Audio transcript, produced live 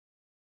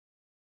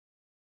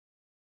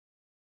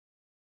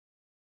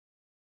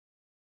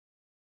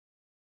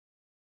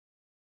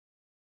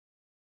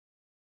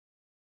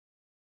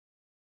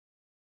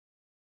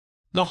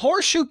The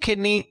horseshoe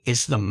kidney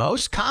is the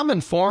most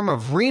common form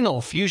of renal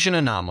fusion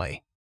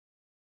anomaly.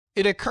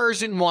 It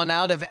occurs in 1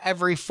 out of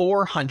every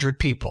 400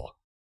 people.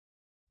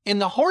 In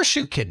the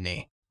horseshoe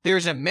kidney, there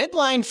is a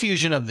midline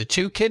fusion of the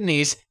two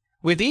kidneys,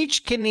 with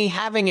each kidney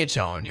having its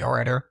own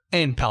ureter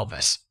and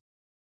pelvis.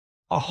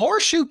 A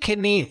horseshoe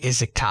kidney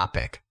is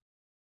ectopic.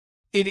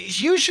 It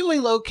is usually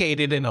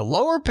located in a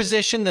lower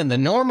position than the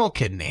normal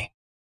kidney.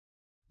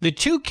 The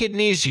two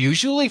kidneys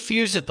usually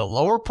fuse at the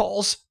lower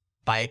poles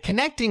by a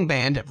connecting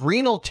band of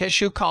renal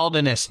tissue called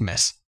an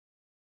isthmus.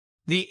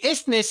 The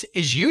isthmus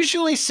is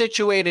usually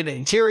situated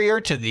anterior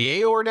to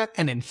the aorta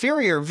and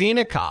inferior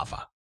vena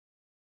cava.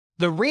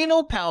 The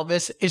renal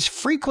pelvis is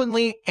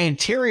frequently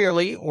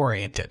anteriorly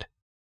oriented.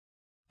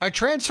 A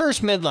transverse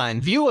midline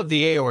view of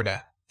the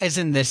aorta, as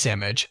in this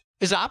image,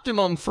 is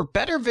optimum for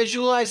better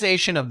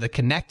visualization of the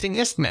connecting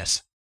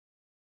isthmus.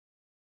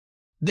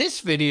 This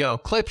video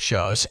clip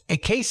shows a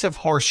case of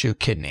horseshoe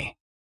kidney.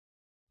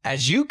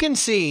 As you can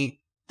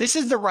see, this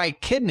is the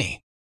right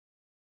kidney.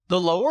 The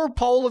lower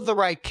pole of the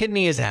right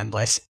kidney is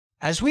endless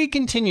as we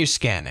continue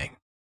scanning.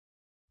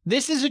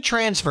 This is a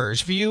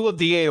transverse view of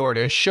the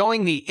aorta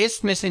showing the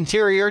isthmus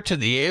anterior to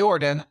the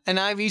aorta and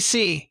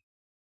IVC.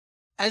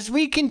 As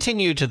we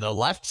continue to the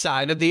left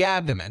side of the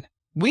abdomen,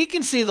 we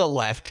can see the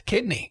left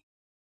kidney.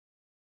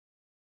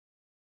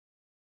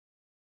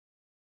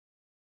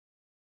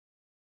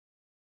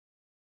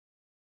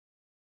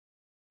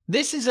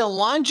 This is a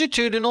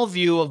longitudinal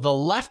view of the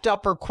left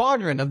upper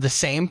quadrant of the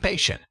same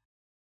patient.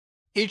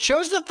 It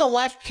shows that the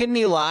left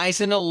kidney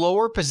lies in a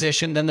lower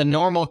position than the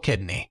normal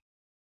kidney.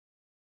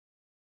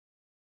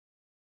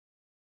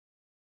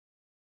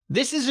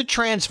 This is a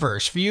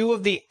transverse view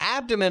of the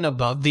abdomen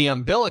above the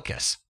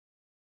umbilicus.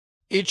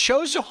 It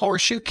shows a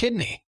horseshoe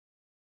kidney.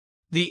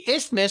 The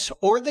isthmus,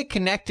 or the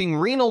connecting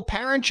renal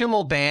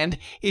parenchymal band,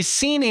 is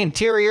seen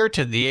anterior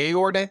to the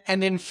aorta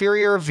and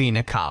inferior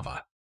vena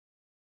cava.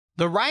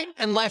 The right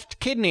and left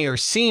kidney are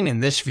seen in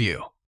this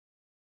view.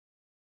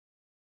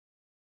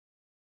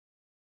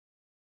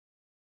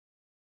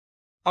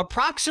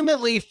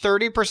 Approximately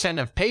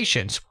 30% of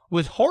patients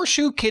with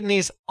horseshoe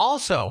kidneys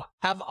also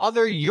have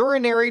other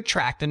urinary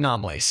tract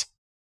anomalies.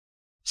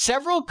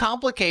 Several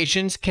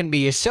complications can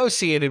be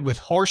associated with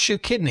horseshoe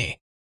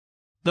kidney.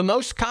 The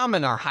most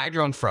common are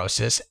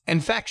hydronephrosis,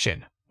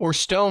 infection, or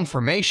stone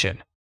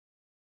formation.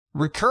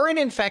 Recurrent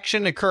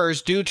infection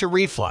occurs due to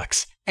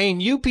reflux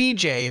and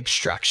UPJ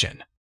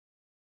obstruction.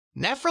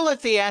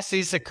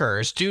 Nephrolithiasis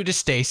occurs due to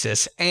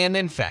stasis and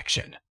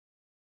infection.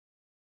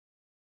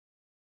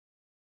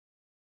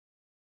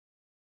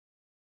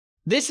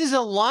 This is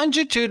a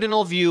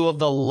longitudinal view of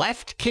the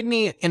left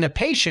kidney in a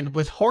patient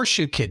with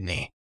horseshoe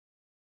kidney.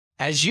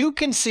 As you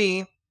can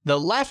see, the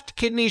left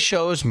kidney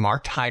shows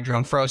marked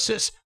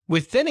hydronephrosis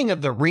with thinning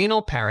of the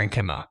renal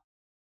parenchyma.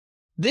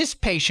 This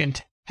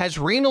patient has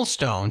renal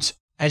stones,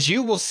 as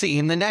you will see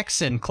in the next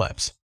SIN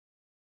clips.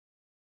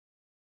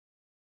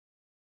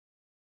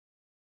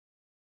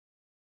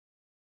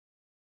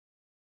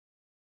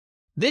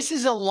 This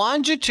is a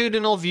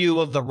longitudinal view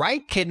of the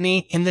right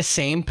kidney in the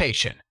same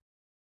patient.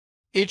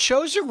 It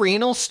shows a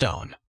renal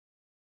stone.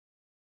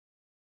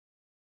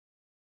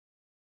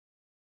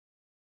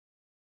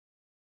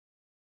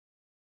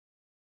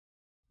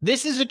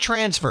 This is a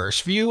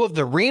transverse view of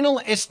the renal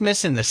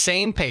isthmus in the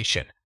same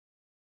patient.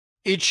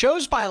 It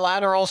shows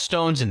bilateral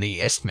stones in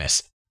the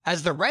isthmus,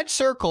 as the red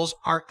circles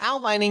are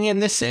outlining in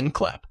the SIN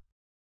clip.